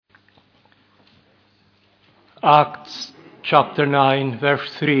Acts chapter 9, verse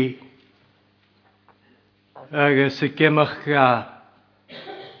 3. Agus y gymach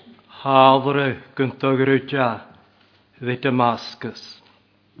hafre gyntogrwydja ddi Damascus.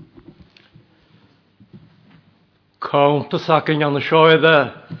 Count ac yn an y sioedd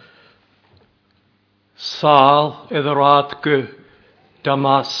Saul iddo rad gy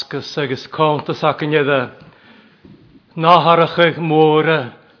Damascus agus count ac yn iddo naharach ag môr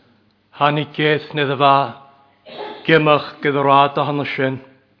hannig geth nid fa gymach gyda rad a hanna sin.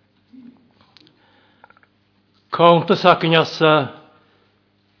 Count ac yn asa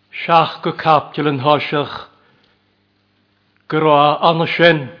siach go capdiol yn hosiach gyda anna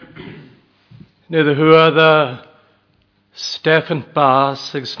sin nid y hwyd Stephen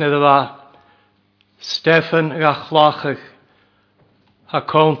Bass agus nid fa Stephen ag achlachach a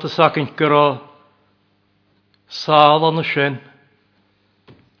count ac yn gyda Saul anna sin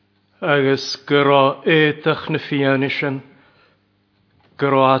agus gyda edrych na fianisyn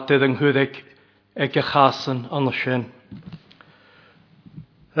gyda adydd yng nghwyddig ag a chasan anna sin.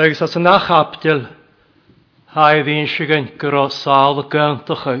 Agus as yna chapdiol haid ddyn sy'n gyda Saul y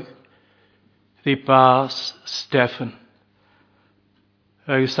gyntach ddi Bass Stephen.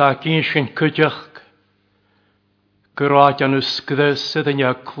 Agus ac un sy'n cydych gyda gan ysgydys sydd yn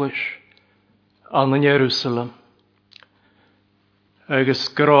yglis an yn Jerusalem. Agus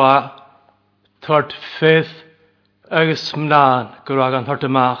gyda tord ffydd agus mnan gyda gan tord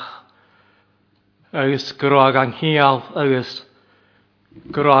ymach. Agus gyda gan hial agus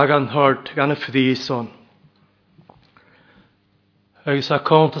gyda gan tord gan y ffydison. Agus a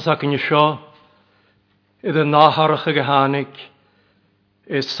contas ac yn ysio iddo naharach ag a hanig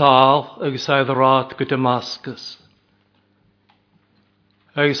Saul agus a iddo rad go Damascus.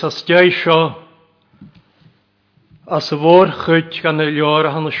 Agus as deisio as y fôr chyd gan y lior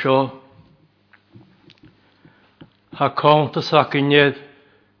a hanna sio ha contas ac yn idd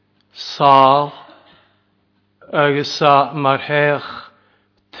Saul agus a mar hech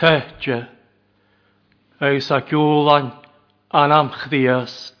teitje agus a giúlan anam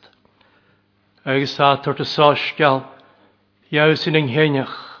chdiast agus a tort y sosgal iawn yng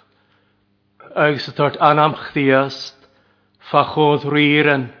Nghenach agus a tort anam chdiast fachodd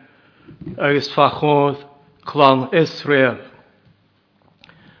riren agus fachodd clan Israel.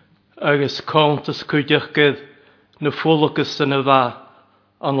 Agus contas cwydych gydd na ffwlwgys yn y fa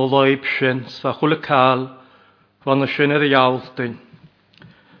an o loib sy'n fa chwle cael fan y sy'n yr iawldyn.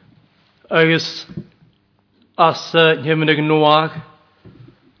 Agus as hymnig nwag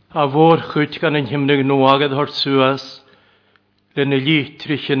a fôr chwyd gan yn hymnig nwag yd hort sŵas yn y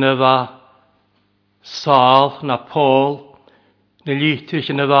litrich yn y fa Saul na Paul na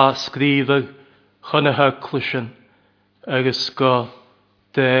litrich yn y fa sgrifag chan y hyglysyn agus go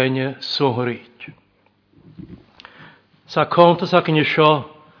dynnu sohrit. Sa contas ac yn ysio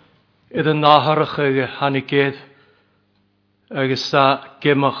iddo naharach ag hanigedd agus sa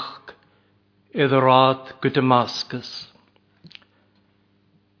gymach iddo rad go Damascus.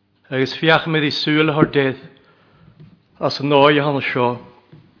 Agus fiach med I sŵl hor dydd as yn oi han sio.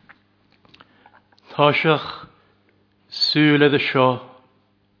 Tasiach sŵl iddo sio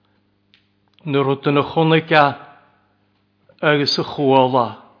Nw rwydyn y chwnig agus y chwala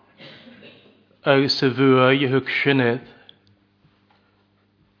agus y fwy I hwg synydd.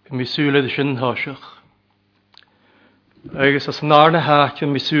 Mi sŵled y sy'n hosiach. Agus as nar na hach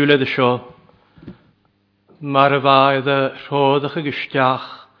mi sŵled y sio mar y faidd y rhodach ag ysdiach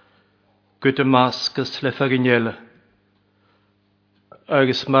go Damascus le faginiele.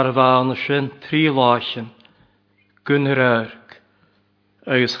 Agus mar y fa'n sy'n tri lachin gyn yr erg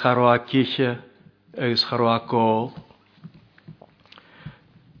agus charwa giche agus charwa gol.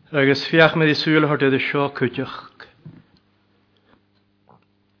 Agus fiach med I sŵl hor dydd y sio cwydych.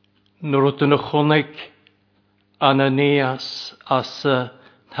 Nw rwydyn y chwnig Ananias as y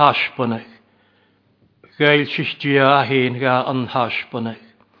hasbonach. Gael sysdia a hyn ga an hasbonach.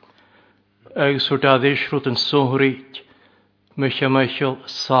 Agus wrth addys rwydyn sohrit mychel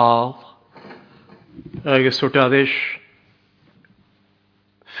Saul. Agus wrth addys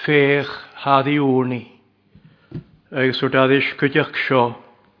fech had I wrni. Agus wrth addys cwydych sio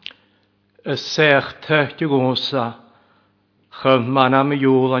y sech techt I gwmsa chym manam y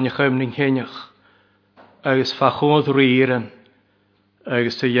iwl an I chymning henach agus fachodd riren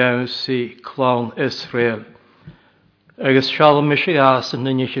agus y iawn I clown Israel agus sialm eisiau as yn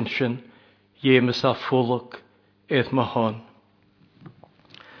nynnych yn sy'n iemes a ffwlwg eith ma hon.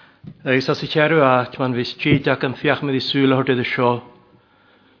 Agus as I ceru at man fys gyd ac yn fiach med I sŵl hor dydd y sio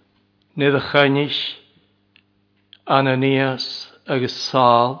nid y chynnis Ananias agus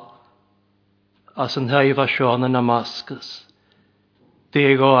Saul as an haifh Sean yn Damascus.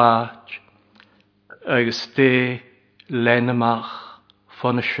 Deg o ach, agus de len amach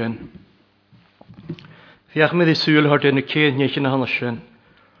fan y sin. Fiach mi ddi sŵl hord yn y cyn nich yn hana sin.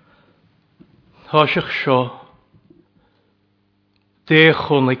 Hosich sio, de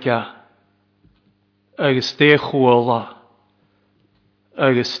chwniga, agus de chwla,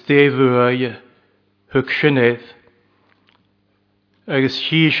 agus de fwy, hwg synydd, agus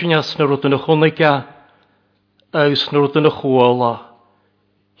hysyn as na rwyd yn y chwniga, agus na rwyd yn y chwla,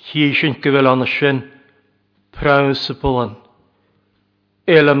 hysyn gyfel an y sin, praws y bwlan,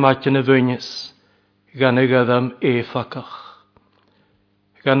 ele mat yn y fynys, gan y gyddam effacach.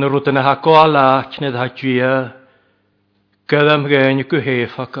 Gan y rwyd yn y hago a lach nid hadwia, gyddam gen y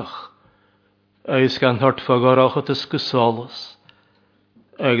gwheffacach, agus gan hort ffagorach at ysgysolos,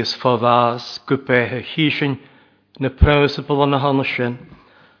 agus ffafas gwbehe hysyn na praws y bwlan y hanysyn,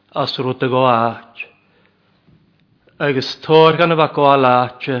 as rwyd y go ach. Agus tor gan y fago a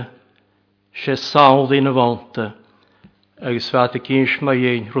lach, se sawl yn y fonta, agus fad y gyns mae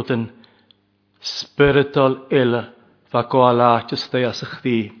ein rwyd yn spiritual illa, fago a lach ystau as y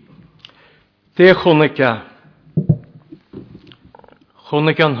chdi. De chwniga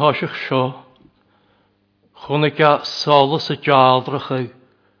yn hosich sio, chwniga solus y jaldrach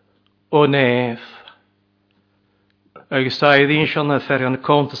o nef. Agus da i ddyn sian y fferian y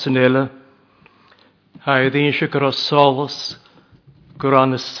contas yn illa, a i ddyn sian gyda solus,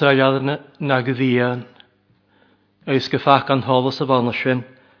 gyda'n ysyliad na gyddian, agus gyffach gan holus y fan ysyn,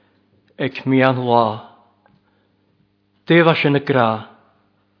 ec mian la. De fa sy'n y gra,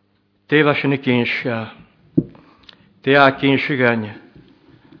 de fa sy'n y gynsia, de a gynsia ganya.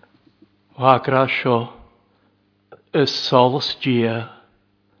 O a gra sio, y solus gia,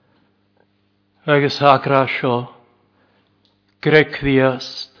 agus a gra sio, gre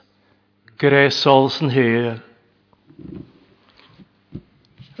cwiast, gre solus yn hyl,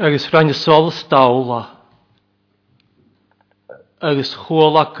 agus rhaen y solus dawla, agus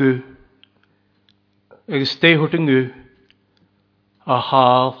chwla gw, agus dehwrt yn gw, a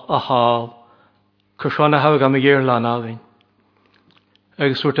hal, cwrsion a hawg am y gyrlan afyn.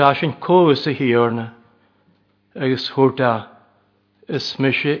 Agus hwrt a sy'n cwys y hiorna, agus hwrt a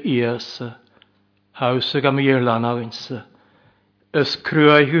ysmysio iasa, hawsag am y gyrlan afyn sa. Ys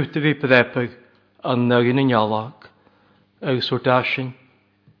crwau hwt y fi byddepag a nagin yn ialag, agus hwrt a sy'n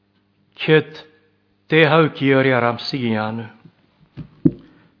cyd de hawg gyr i ar amsig i anu.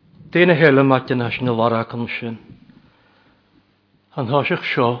 De na hela mat yn asyn y larak yn sy'n. An hosich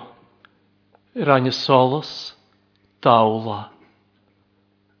sio, rhaen y solus dawla.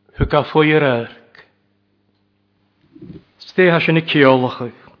 Hwg a ffwy yr erg. Ste hasyn y ciolach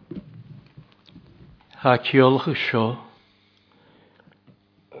ag. Ha ciolach ag sio.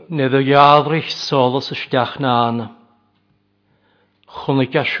 Nid o iadrich solus ysdiach na anna.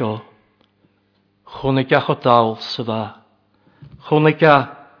 Chwnig a sio. Chwnig a cho dawl sy fa. Chwnig a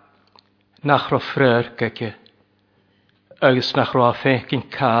nach ro ffrer gege. Agus nach ro a fench yn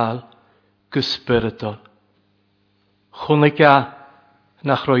cael gysbyrdol. Chwnig a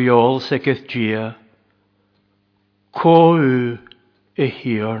nach ro iol segydd gia. Co yw y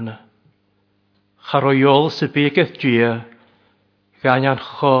hiorna. Cha ro iol sy bygydd gia. Ganyan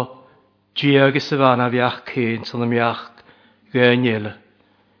cho gia gys y fan a fiach cyn sy'n ymiach gynnyl.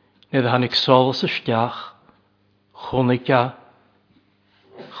 Nid hannig sol sy stiach. Chwnig a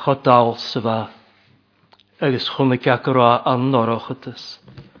cho dawl sy fa. Agus chwnig a gyra annorach ydys.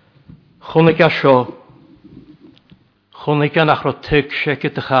 Chwnig a sio. Chwnig a nach ro tyg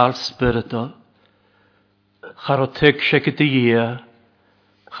siegyd y chael spiritual. Cha ro tyg siegyd y ia.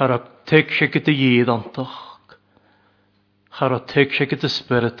 Cha ro tyg siegyd y iedd antach. Cha ro tyg siegyd y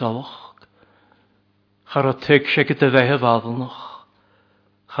spiritualach. Cha ro tyg siegyd y fehe faddnach.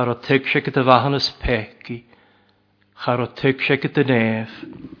 Cha ro tyg siegyd y fahan ys pegi. Cha ro tyg siegyd y nef.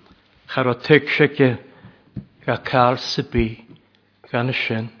 Cha ro tyg siegyd ga cael sybi gan y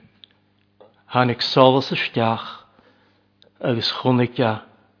sin. Hannig solus y stiach, agus chwnig a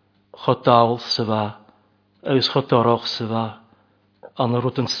chodawl sy fa, agus chodoroch sy fa, an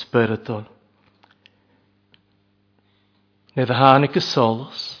rwyd yn spiritual. Nid hannig y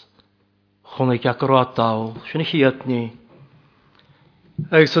solus, chwnig a gro dawl, sy'n i chiad ni.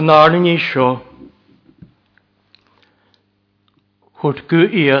 Agus yn arni ni sio, hwrt gw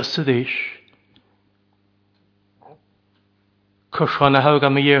ia sydd eich, cwrsion a hawg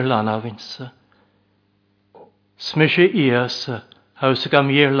am y Irlan a fy'n sa. Smysio ias a hawg am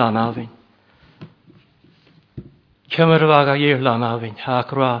y Irlan a fy'n. Cymar fag a Irlan a fy'n,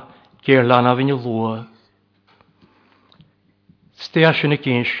 hag ra Irlan a fy'n y lwag. Ste a sy'n y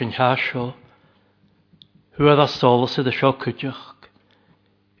gyns yn hasio, Hwyd a solas ydy sio cydioch.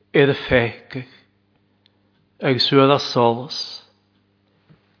 Ydy ffegach. Agus hwyd a solas.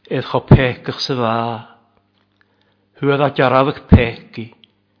 Ydy cho pegach sy fa. Hwyd a jarafach pegi.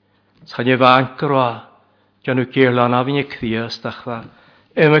 Chan i fan gyrwa. Jan nhw gyrlan a fi'n y cdias dach fa.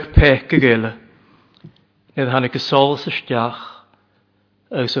 Emag pegach yle. Ydy han y gysolas ysdiach.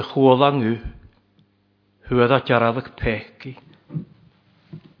 Agus y chwol a ngw. Hwyd a jarafach pegi.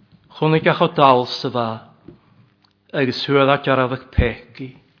 Chwnig ach o dal sy fa. Agus hwyd a jarafach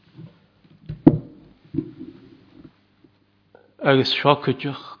pegi. Agus sio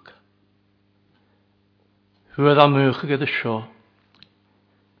cydioch. Hwyd a mwch gyda sio.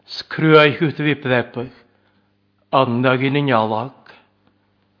 Sgrwau hwyd fi brebach. Andag yn ialag.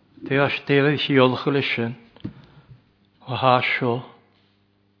 Te as defaid hiolch o lysyn. O ha sio.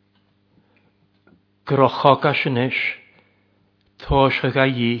 Grochog as yn ish. Toshag a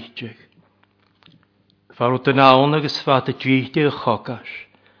yítig. Farw dyn awn agos fa dy dvítig y chogas.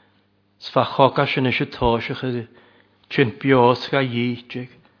 Sfa chogas yn ish y toshag ag chyn bios ga yítig.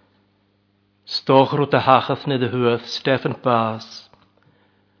 Stoch rwyd a hachas nid y hwyd Stefan Bas.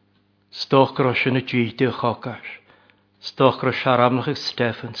 Stoch gros yn y dvítig y chogas. Stoch gros siaramnach ag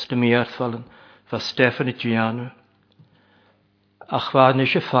Stefan stym i arfalyn fa Stefan y Gianw. Ach fa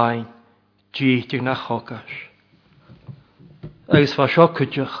nish y ffain dvítig na chogas. Agus fa sio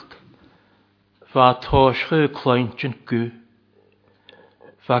cydioch. Fa toshch y cloent yn gw.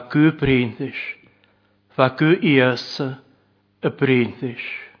 Fa gw brinddish. Fa gw iasa y brinddish.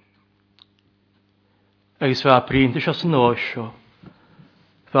 Agus fa brinddish as yn oesio.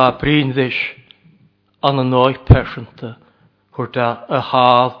 Fa brinddish an yn oes persynta. Hwrda y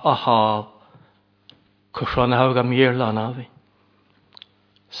haf. Cwrsion hawg am i'r lan a fi.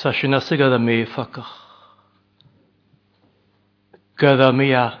 Sa sy'n asig ad y me ffacach. Gyda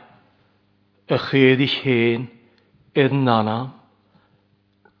mi a y chyd I hen yn nanam.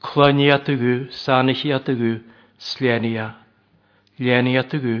 Clyni at y gw, sanich I at y gw, sleni a. Lieni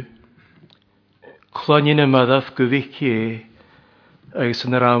at y gw. Clyni na myddaf gyfych cie, agos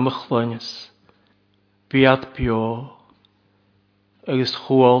yn yr awm y chlynys. Biad bio, agos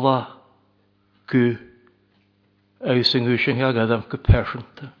chwola gw, agos yn gwysyn hi agad am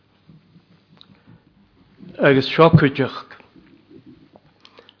gypersynta. Agos sio cydioch.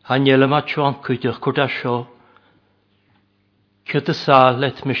 Han yela ma chwan cydioch cwrda sio. Cyd y sal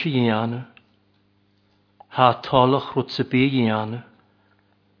let mis I ianw. Ha tolach rwt sy bi ianw.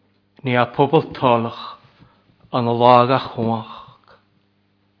 Ni a pobl tolach an y lag a chwach.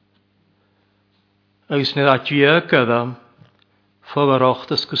 Agus nid a dia gydam. Fog ar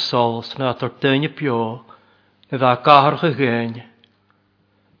ochtas gysols na at o'r dyni bio. Nid a gaharch y gyn.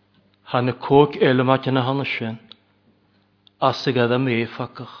 Han y cwg elym at yna han y syn. Asig adam e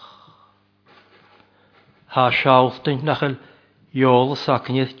ffacach. Ha siawltyn nachel iol y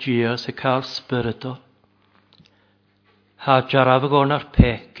sacnydd gia sy cael spirito. Ha jaraf y gorn ar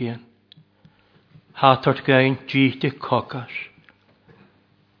pecian. Ha tort gain gyti cogas.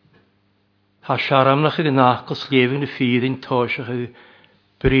 Ha siaram nach ydyn achos lefyn y ffydd yn tosach ag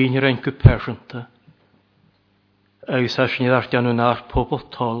brin yr ein gypersynta. Agus as nid ar dian yn ar pobl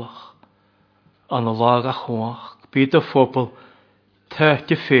tolach. An y lag a chwach. Byd y phobl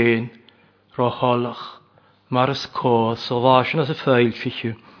teti ffein ro holach mar ys codd so lasyn as y ffeil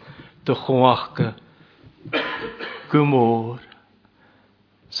ffichu dy chwachga gymor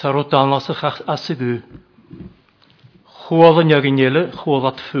sa ro danas as y gw chwol yn ygyn yle chwol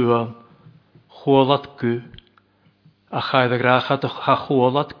at ffwam chwol at gw a chaedd y grach at a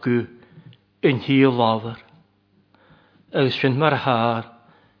chwol at gw yn hi lafar ys fynd mar haar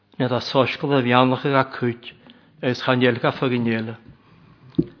nid a sosgol a fianlach ag a cwyd Ys chan iel gaff ag yn iel.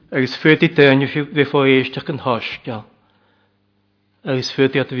 Ys ffyd I dyn fi fo eistach yn hosgial. Ys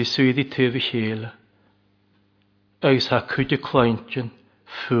ffyd I at fi sydd I tyf I chyl. Ys ha cwyd y cloentyn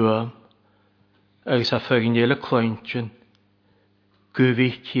ffwam. Ys ha ffag yn iel y cloentyn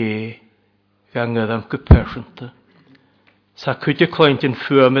gyfi cie gan ydam gypersynta. Sa cwyd y cloentyn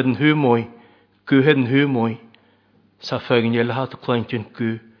ffwam ydyn hw mwy. Gw hydyn hw mwy. Sa ffag yn iel hat y cloentyn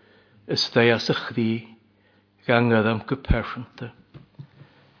gw. Ys dau as y chdi. Gan ydam gypersynta.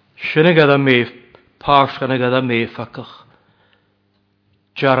 Sy'n ag ydam me, pars gan ag ydam me ffacach.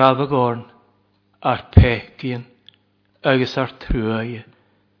 Jaraf y gorn ar pecian agos ar trwy.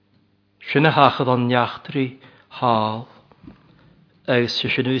 Sy'n y hachad o'n niachtri hal. Agos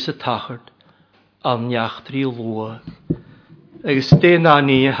sy'n ys y tachard o'n niachtri lwag. Agos dyn na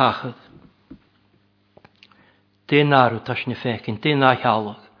ni y hachad. Dyn na rw tas ni ffecin, dyn na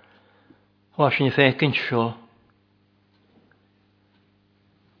hialag. Was ni ffecin sio.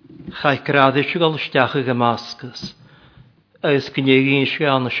 Chai gradis gal stiach y Damascus. Ys gynegin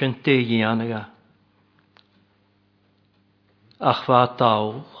sian sy'n degi anaga. Ach fa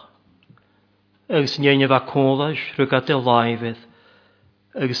dawl. Ys nien fa cwlas rhywgad y laifydd.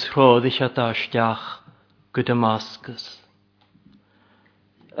 Ys rhoddich a da stiach gy Damascus.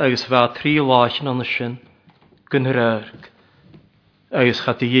 Ys fa 3 lachin an sy'n gynryrg. Ys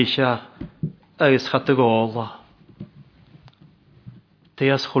chad i eisiau. Ys chad y gola.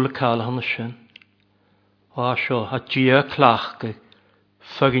 Deas chwl cael han sy'n. O asio, ha gia clachge,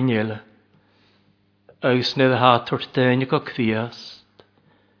 ffaginiele. Ys nid hatwrt dyn go cfiast.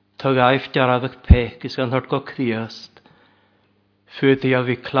 Tog aif diarafag pech is gan hort go cfiast. Fyd i a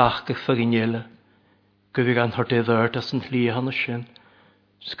fi clachge ffaginiele. Gyfi gan hort eddard as yn hli han sy'n.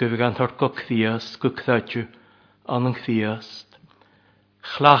 Gyfi gan hort go cfiast, go cthadju, an yn cfiast.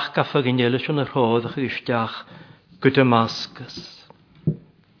 Chlach ga ffaginiele sy'n yr hodd ach ysdiach go Damascus.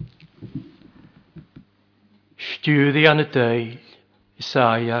 Stúdi an y deil,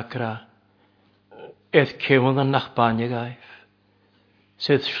 Isaia gra. Edd cewon an nach banya gaif.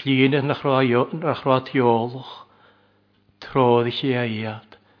 Sedd slín nach roa tiolwch. Trodd ich i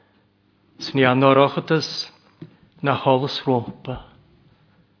aiad. Sni anorochadus na holus rompa.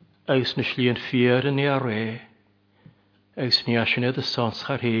 Eis na slín fier yn i arre. Eis ni asined y sons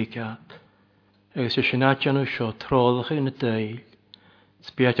char heigiad. Eis ysyn adjan o sio troddach yn y deil.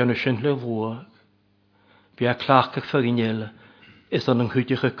 Sbiad an ysyn le lwag. Bia clach gach ffaginiele, is an yn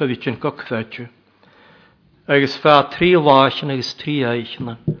hwydych ag gyfydyn gog ddadju. Agus fa 3 lachin agus 3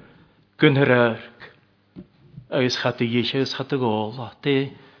 eichna, gynhyrarg. Agus chad y eich agus chad y gola, de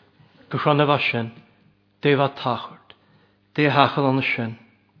gychron y fasyn, de fa tachord, de hachal an y sy'n.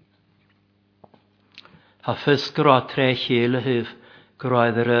 Ha ffys gyra 3 chele hyf, gyra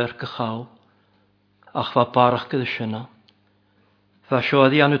edrych yr gychaw, ach fa barach gyda syna. Fa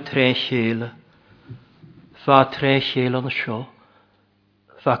sioedi anu 3 chele, fa 3 chele an y sio,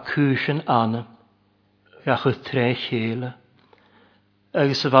 fa cwysyn anam, gach yw 3 chele.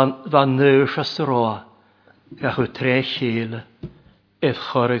 Agus fa nys as y roa, gach yw 3 chele, edd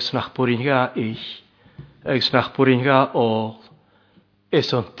chorys nach bwrin ga ich, agus nach bwrin ga ôl,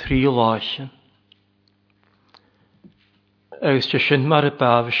 is o'n 3 lachin. Agus jysyn mar y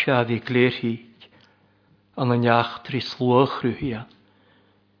bafys ga ddi glir hig, an yn iach 3 slwch rhywian.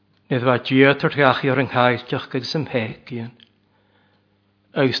 Nid fa diet o'r gachu o'r ynghaeltiach gyda's ymhegion.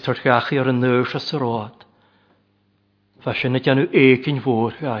 Agus o'r gachu o'r nys as y road. Fa sy'n yd janw egin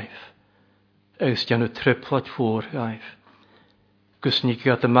fôr gaif. Agus janw triplat fôr gaif. Gys ni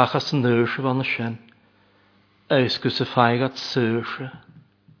gad y machas nys fan y sy'n. Agus gys y ffaigat syrsio.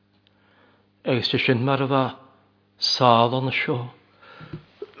 Agus jysyn mar y fa sal an y sio.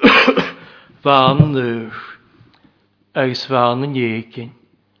 Fa an nys. Agus fa an yn egin.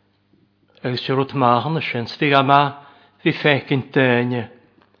 Agus siarad mahan y sy'n, sfig ama fi fecyn dynnu.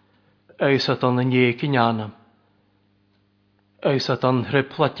 Agus at an yn egin anam. Agus at an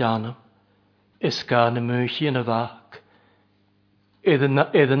rhyblat anam. Is gan y mwchi yn y fag. Edd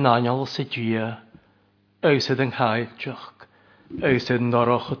yn anol sy gia. Agus edd yn haeltiach. Agus edd yn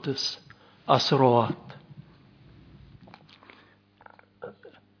orochydus. As road.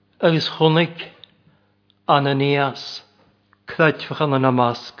 Agus chwnig Ananias. Credfach an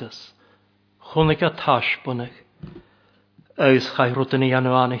Damascus. Chwnig a tasbwnig. Agus chai rwdyn i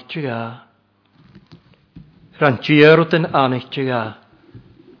anw anich tiga. Rhan gia rwdyn anich tiga.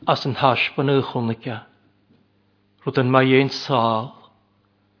 As yn tasbwnig chwnig a. Rwdyn mae ein sal.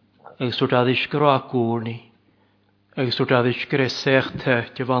 Agus rwyd addys gyro a gwrni. Agus rwyd addys gyro sech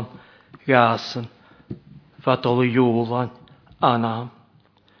tech fan gasen. Fadol y iwlan anam.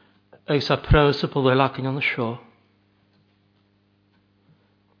 Agus a praws y bwle lacyn an y sio.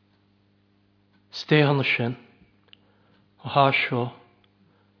 Stay on the shin. O ha sio.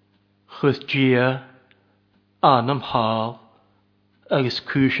 Chwyd gia. Anam hal. Agus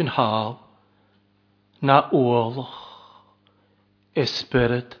cwysyn hal. Na oolach.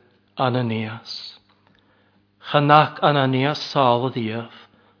 Ysbryd Ananias. Chanach Ananias sal y ddiaf.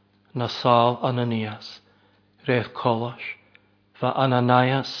 Na sal Ananias. Ref colas. Fa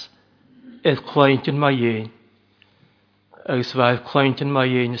Ananias. Edd cloent yn mae ein. Agus faif cloent yn mae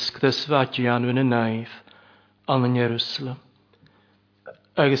ein ysgdys fadian yn y naif an yn Jerusalem.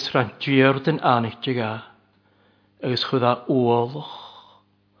 Agus rhan diard yn anig diga. Agus chwydda oolach,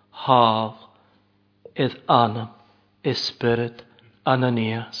 hal, edd anam, ysbryd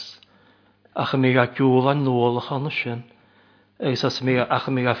Ananias. Ach mi ga gwlan nôlach an y sy'n. Agus ach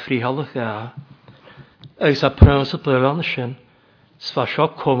mi ga frihalach ga. Agus a prans y blyr an y sy'n. Sfa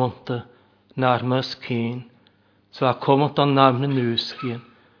sio komanta na'r mys cyn. Sfa komant an naam na nŵsgien.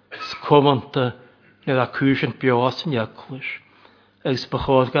 comanta na da cúsin bios yn iaclwys. Agus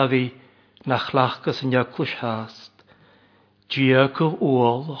bychodd ga fi na chlachgas yn iaclwys hast. Diagol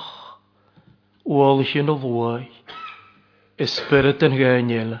uolach. Uolach yn o lwy. Ysbryd yn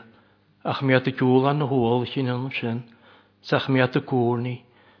gynnyl. Ach mi at y gŵl an o uolach yn o'n sy'n. Sach mi at y gwrni.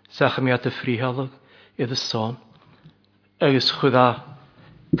 Sach mi at y ffrihalag idd y son. Agus chwydda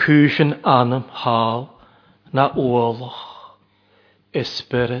cúsin anam hal na uolach.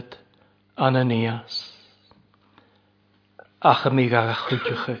 Ysbryd Ananias. Ach mi gael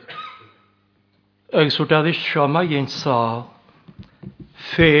chwydwch. Agus wrth addys sioma i'n sal.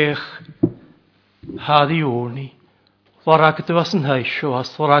 Fech haddi wrni. Lor agad y was yn haisio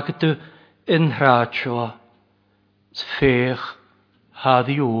as. Lor agad y yn rhadsio. Fech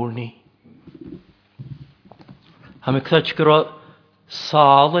haddi wrni. Ha mi clech gyro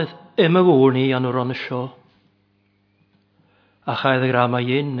salydd ym y wrni an o'r an y sio. A chaedd y gram a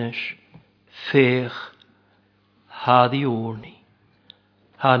ynnes. Fech haddi wrni.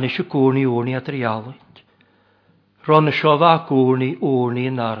 Hanes y gwrni wrni at yr ialwyd. Ron y sio fa gwrni wrni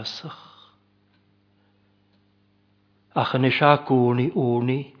yn arsach. Ach yn eisiau gwrni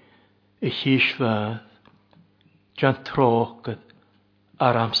wrni y chysfydd. Jan trogyd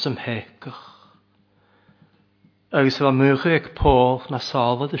ar amsym hegach. Agus fa mwch ag Paul na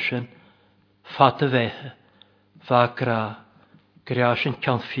salfod ysyn. Fat y fehe. Fa gra. Grias yn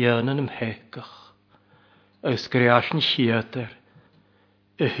canfian yn ymhegach. Agus grias yn siadr.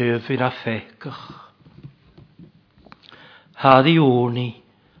 Y hyfyn a fegach. Haddi wrni.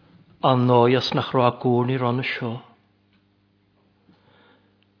 Annoias na chroa gwrni ron y sio.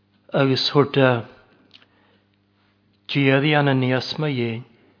 Agus hwrda. Diaddi Ananias ma ein.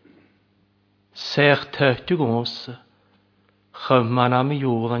 Sech teutu gonsa. Chym man am y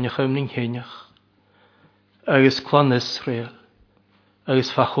iwl an y chymning hynach. Agus clan Israel.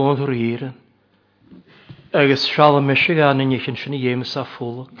 Agus fachon ddwriren. Agus sial y mysig an yn eich yn sy'n i emas a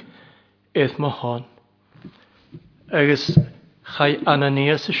ffwlwg. Eith ma hon. Agus chai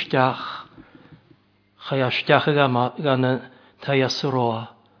Ananias ysdiach. Chai ysdiach ag gan y taias y roa.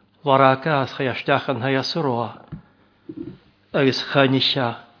 Waraga as chai ysdiach an taias y roa. Agus chai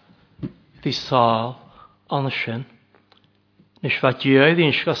nisha. Ddi sal an y sy'n. Nes fa diaid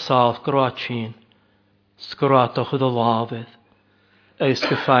i'n sga sal gyroa tîn. Sgoroatoch yd o lafydd. Agus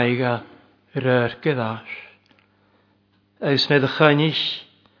gyffaiga ryr gyddas. Agus nid y chynnis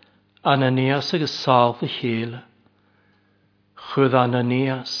Ananias agus sal dy chile. Chwyd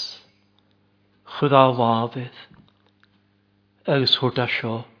Ananias. Chwyd a lafydd. Agus hwrda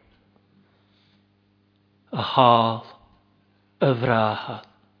sio. A hal. Y frahad.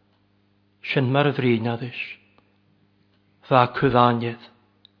 Sy'n mar y frinadys. Fa cwddanydd.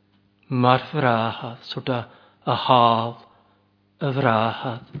 Mar frahad. Swrda a hal. Y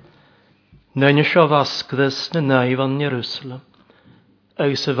frahad. Nain sio fasgdys na naif an Jerusalem.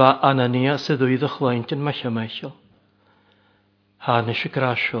 Agus y fa Ananias y ddwyd y chlaint yn machamaechol. Hanes y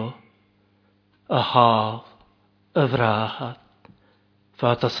grasio. Y hal. Y frahad.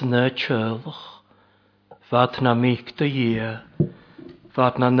 Fad as na tjölach. Fad na mig dy ie.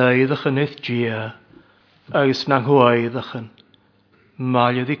 Fad na neidach yn eith gia. Agus na ngwaidach yn.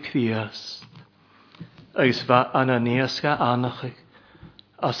 Maliad i cdiast. Agus fa Ananias ga anachig.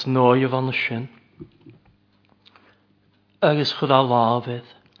 As noi van y sy'n. Agus chwyd a lafydd.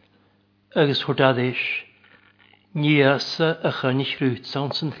 Agus hwrd addys. Niasa a chynnych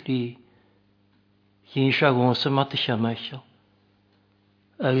rwtsans yn llŷ. Hyn siag ons yma dy siamachol.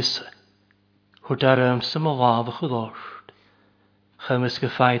 Agus hwrd ar ymsym o lafach o ddorst. Chymys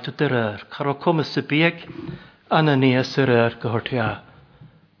gyffait o dyr. Caro cwmys y bieg Ananias yr gyhort ia.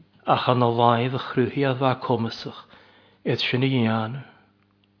 Ach an o laif a chrwhi a dda cwmysach. Edd sy'n i ianw.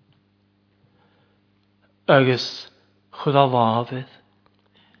 Agus chwyd a lafydd.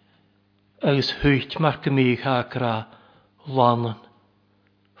 Agus hwyt mar gymig ha gra lanan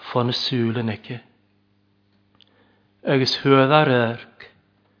ffon y sŵl yn ege. Agus hwyd ar erg.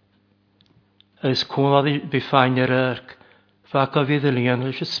 Agus cwnad i bifain ar erg. Fa gofid y lian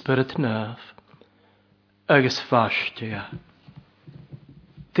ys ysbryd naf. Agus fastia.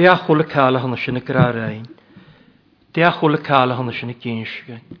 Diach hwyl y cael hwn sy'n y gra rein. Diach hwyl y cael hwn sy'n y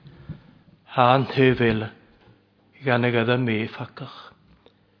gynsgan. Han hyfil. Gan y gada me ffacach.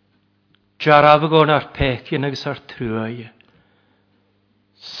 Jaraf y gôn ar pecyn agos ar trwy.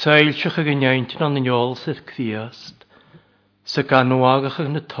 Seilsach ag yniaintyn an yniol sydd cthiast. Sa ganwagach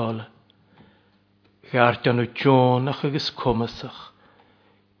ag na tol. Gardian o Jonach agos cwmysach.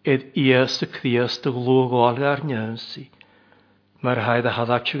 Edd ias y cthiast y glwgol ar nyansi. Mae'r haid a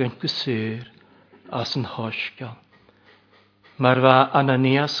haddach ag yn gysir as yn hosgal. Mar va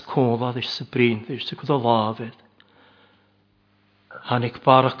Ananias cónlad is sa brín, is sa gwyd o lafyd. Hannig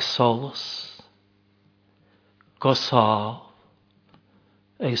barach solos, go sal,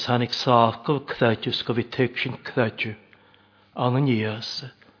 eis hannig sal go cthedjus go vi tig sy'n cthedju, an yn ias.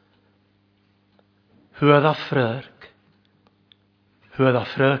 Hwyd a ffreg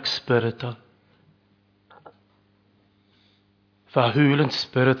spiritual. Va hwyl yn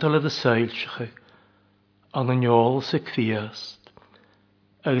spiritual ydy seilsach an yn iol sy'n cthiast,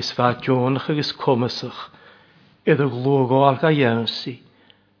 agos va jonach agos comasach, iddo glwg o alga iawnsi,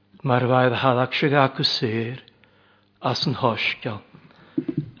 mar faidd hadag sy'n gacw syr, as yn hosgal,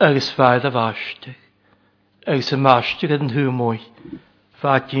 agos faidd a fastig, agos y mastig yn hwmwy,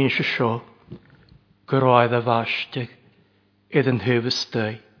 fa dyn sy'n sio, groedd a fastig, iddo'n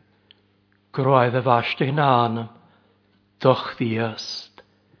hyfystau, groedd a fastig na anam, doch ddiast,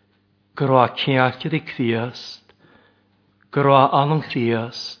 groa ciaciad i cthiast, groa anam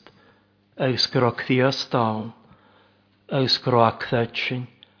cthiast, agos groa cthiast dawn, agos groa cthedsin,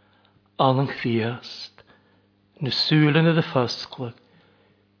 anam cthiast, na sŵlen ydy ffysglyg,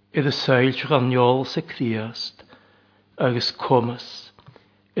 iddo seilch gan niol sy cthiast, agos comas,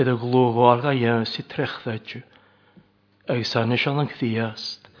 iddo glwgol ga iawn sy trechdedju, agos anis anam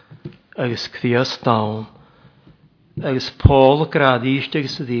cthiast, agos cthiast dawn, agos Paul gradist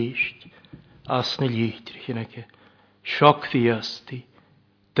agos ddist, as na liitr hynnyge, sioc cthiasti,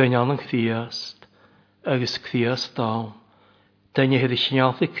 dyn anam cthiast, agos cthiast dawn, dyn hyddi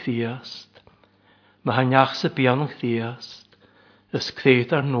synialth i cthiast, mae hanyach sy bian yn cthiast, ys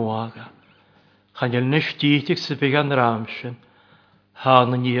cthiad ar noaga, chan yl nes dietig sy bigan ramsyn,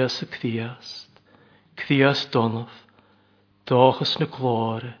 han yn ias y cthiast donof, dochus na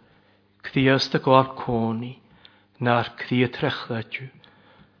glore, cthiast y gwar coni, na'r cthiad trechdadju,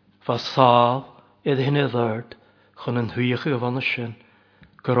 fa sal iddo hyn y ddyrd, chan yn hwych y gyfan y sy'n,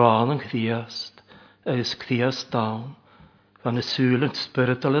 gron yn cthiast, agos cthiast dawn, fan y sŵl yn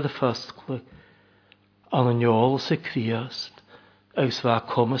spiritual ydy ffysglyg, an yn iol sy cthiast, agos fa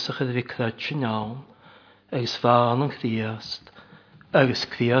comas ych ydy fi cthiadju nawn, agos fa an yn cthiast, agos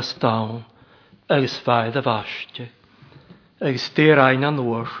cthiast dawn, agos fa iddo fastig, agos dyr ein an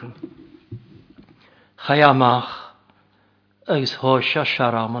orsyn. Chai amach, agos hosha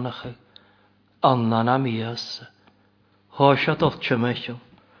siaramanach, annan am ias, hosha doltio mechel,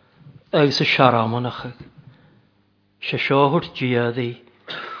 agos y siaramanach, se siohwrt giaddi,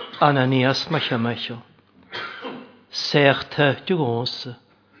 Ananias mechel, sech tehtu gonsa,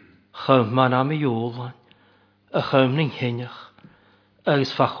 chym man am I iolan, a chym ning hinnach,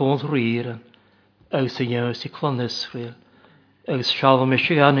 agos fachon rhiren, agos y iaws I clan Israel, agos sialom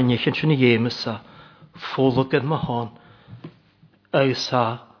eisiau gan yn eich yn ymesa, ffwlwg yn mahon, agos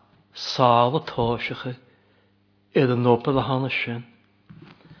a sal y tosach, iddo nobel a hanasyn,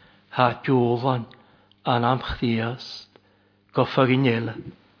 ha diolan an am chdiast, goffag I nele,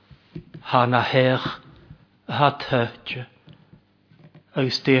 ha na hech, ha tehtu,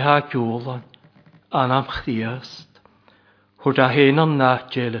 agos de ha diolan an am chdiast, hwrt a hen an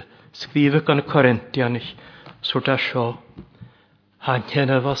natjele, sgrifig gan y Corintianig, sŵrt a sio, ha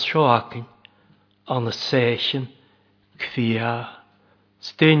nhenefas sio acyn, an y seichen, cthia,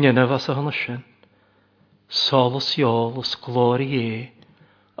 stein nhenefas a hanasyn, solos iolos glori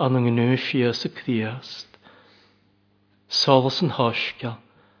an yng ngynwys y cthiast, solos yn hosgal,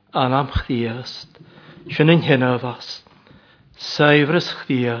 an am chdiast, sy'n yn hynafas, saifrys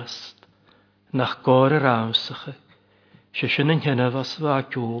chdiast, nach gor yr awsach, sy'n yn hynafas fa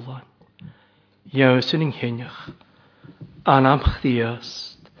giolan, iaws yn hynach, an am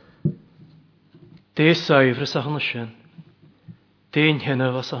chdiast, de saifrys a hana sy'n, de yn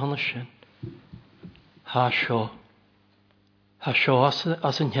hynafas a hana sy'n, ha sio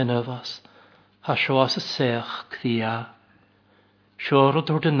as yn hynafas, ha sio as y sech cthia,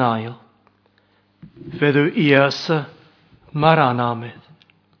 siorod o'r dynail, fedw iasa mar anamedd,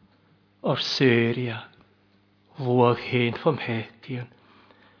 o'r Syria, lwag hen fam hegion,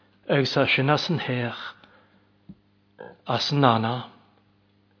 agos asyn as yn hech, as yn anam,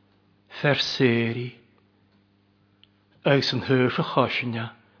 fer Syri, agos yn hyrs a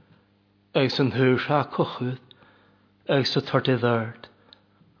chosynia, agos yn hyrs a cochyd, agos y tord I ddyrd,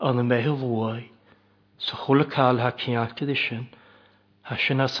 an y mehel lwai, so chwl y cael ha cianctid I sy'n,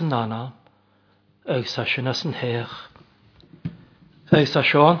 asyn as yn anam, agos asyn as yn hech, agos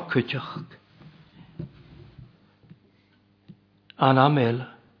asio an cwydioch, anam el,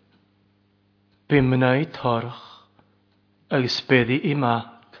 bimna I torach, agos beddi I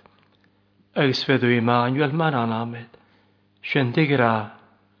mat, agos fedw Emmanuel man anamed, sy'n digra,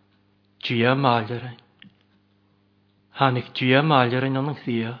 gia malerain. Hannig dia mailer yn o'n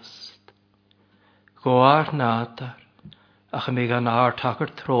ddiast. Goar nadar, ach mi gan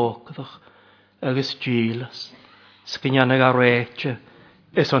artagr trócadach agus dílas, sgynnianag a réitse,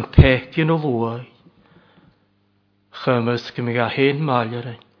 is o'n pecyn o lwy. Chymys gymig a hen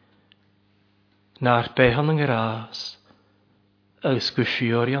mailer yn, na'r behan yn gras, agus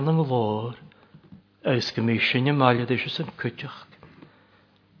gwysiori an yn lor, agus gymysyn y mailer ddysys yn cwtioch.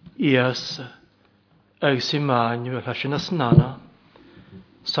 Iasa, agus Emmanuel hasyn as nana,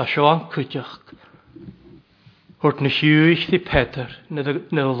 sa sio an cwtioch. Hwrt na hiwych di Peter,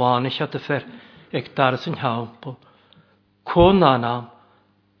 na lanish at y fer, ag daras yn hampel. Co nanam,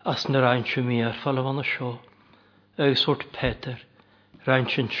 as na rhaintio mi ar ffala fan y sio. Agus hwrt Peter,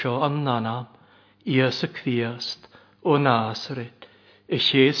 rhaintio'n sio an nanam, Iasa cddiast, o Nazaret, y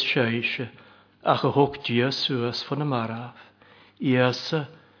sies siaise, ach y hwg dia sŵas fan y maraf. Iasa,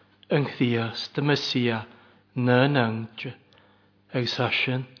 yn cddiast, y Mesia, na nangtio, ag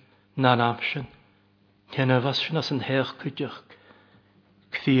sasyn, nanamsyn, Hynafas sy'n as yn heich cwydioch,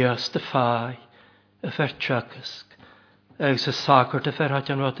 cddiast y ffai, y fer tchacysg, ag sy sagart y fer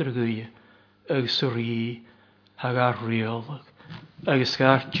hadian wad yr gwy, ag sy ri, ag ar riolag, ag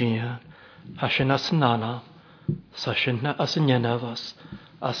ysgar gian, hasyn as yn anam, sasyn as yn hynafas,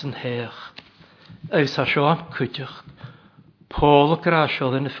 as yn heich, ag sasio am cwydioch, Paul y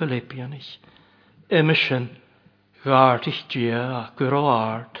grasiodd yn y Philippianis, ymysyn, gard i'ch dia a gyr o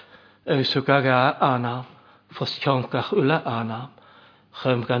ard, ag sŵgag a anam, fos cioncach ula anam,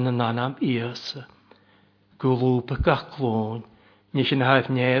 chym gan yn anam Iasa. Gwlwb y gach glôn, nes yn haif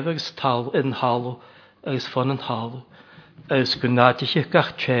nef ag tal yn halw, ag ffon yn halw, ag gwnadig i'ch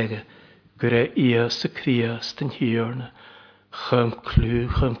gach tchega, gyda Iasa cddiast yn hirna, chym clw,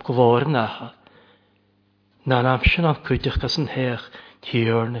 chym glor yn ahad. Nanam sy'n am cwydych gas yn heich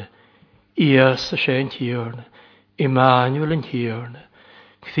hirna, Iasa sy'n hirna, Emmanuel yn hirna,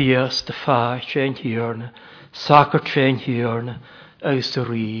 cddiast y ffai sy'n hirna, sagart sy'n hirna, ag sy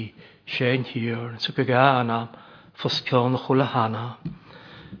ri sy'n hirna, so gyda anam, fos cion o chwla hanam,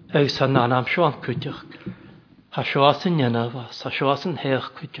 ag sa'n anam sy'n cwydych, ha sio as yn ynafas, ha sio as yn heich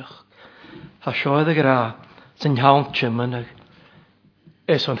cwydych, ha sio edd y gra, sy'n hawn tymynag,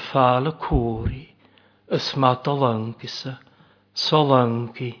 es o'n ffal y cwri, ysmad o lyngysa, so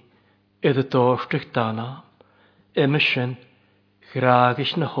lyngi, idd y dorstrych danam, emysyn,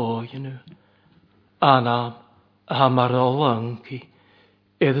 graagis na hoi nhw, anam, a hamar o lyngi,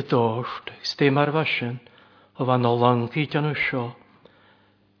 idd y dorstrych, stym ar fasyn, o fan o lyngi jan o sio,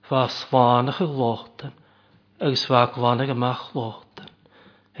 fa slanach y lotan, ag sfa glanag ymach lotan,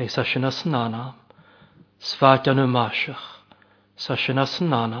 ag sasyn as nanam, sfa jan o masach, sasyn as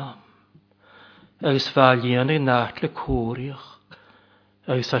nanam, ag sfa lian ag natle cwriach,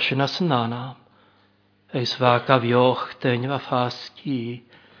 ag sasyn as nanam, ag sfa gafioch dyn fa ffasgi,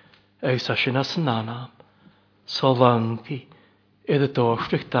 ag sasyn as nanam, so lyngi, idd y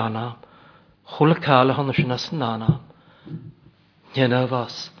dorstrych danam, chwle cael hon sy'n as nanam,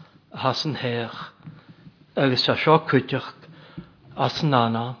 nynafas, has yn heich, ag sa sio cwydioch, as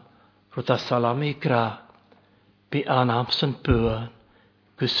nanam, rwyd a salam i gra, bi anam sy'n bwyn,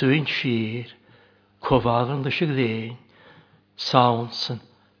 gwswy'n sir, cofal yn ddysig ddyn, sawnsen,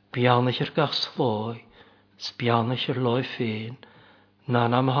 bianach yr gas loi, sbianach yr loi ffyn,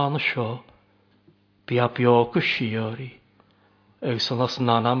 nanam han y sio, bi a biog y siori, ag sy'n as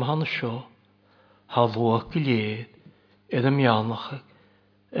nanam han y sio, ha lwag y lied, idd y mianach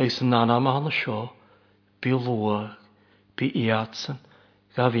ag sy'n nanam han y sio, bi lwag, bi iadsen,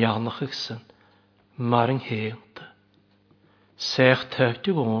 gaf ianach ag sy'n, mar yng ngheilta. Sech teg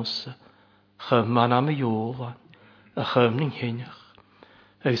dy gonsa, chym man am y iolan, a chym nyng hynach,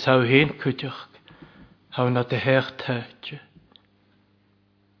 ag saw hen cwydioch, haw na dy heich teg.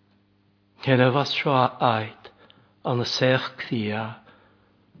 Hynafas sio aid, an y sech cdia,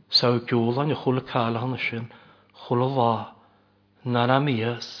 saw giolan y chwle cael han ysyn, chwle la, nan am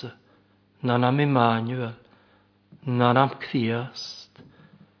Iasa, nan am Emmanuel, nan am cdiast,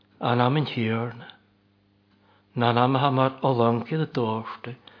 an am yn hirna, nan am hamar o lyngydd y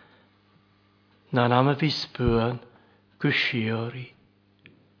dorste, nan am y fisbwyn, gwsiori,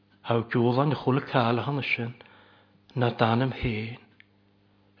 haw giolan y chwle cael han ysyn, na dan am hen,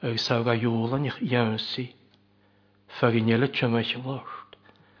 ag saw ga giolan i'ch iawnsi, fag i nile tymach y lort,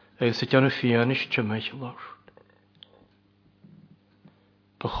 ag sydd gan y ffianis tymach y lort.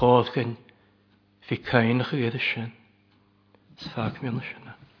 Bechodd gan fi cainach ag edrych sy'n, sfag mi yn y sy'n.